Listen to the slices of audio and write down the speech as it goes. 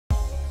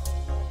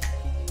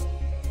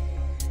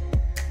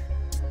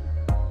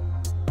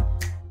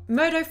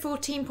Modo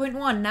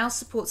 14.1 now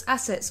supports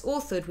assets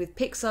authored with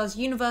Pixar's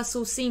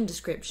Universal Scene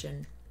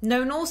Description,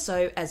 known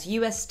also as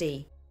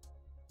USD.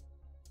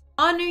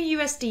 Our new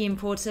USD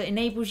importer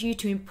enables you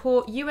to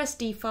import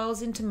USD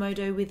files into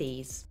Modo with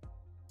ease.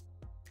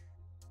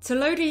 To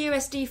load a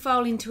USD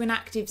file into an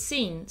active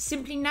scene,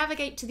 simply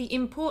navigate to the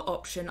Import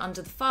option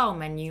under the File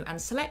menu and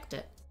select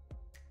it.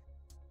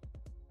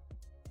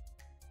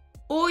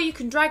 Or you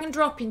can drag and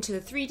drop into the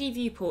 3D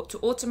viewport to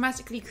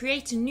automatically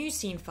create a new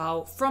scene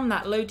file from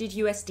that loaded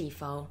USD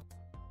file.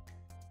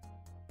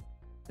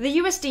 The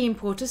USD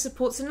importer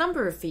supports a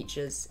number of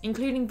features,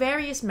 including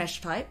various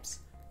mesh types,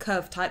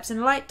 curve types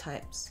and light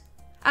types,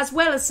 as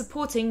well as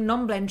supporting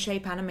non-blend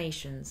shape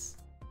animations.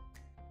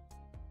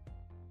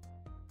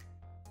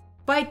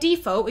 By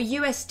default, a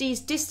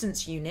USD's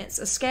distance units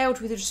are scaled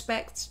with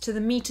respect to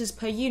the meters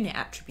per unit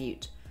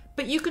attribute,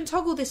 but you can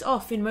toggle this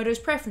off in Modo's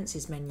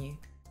Preferences menu.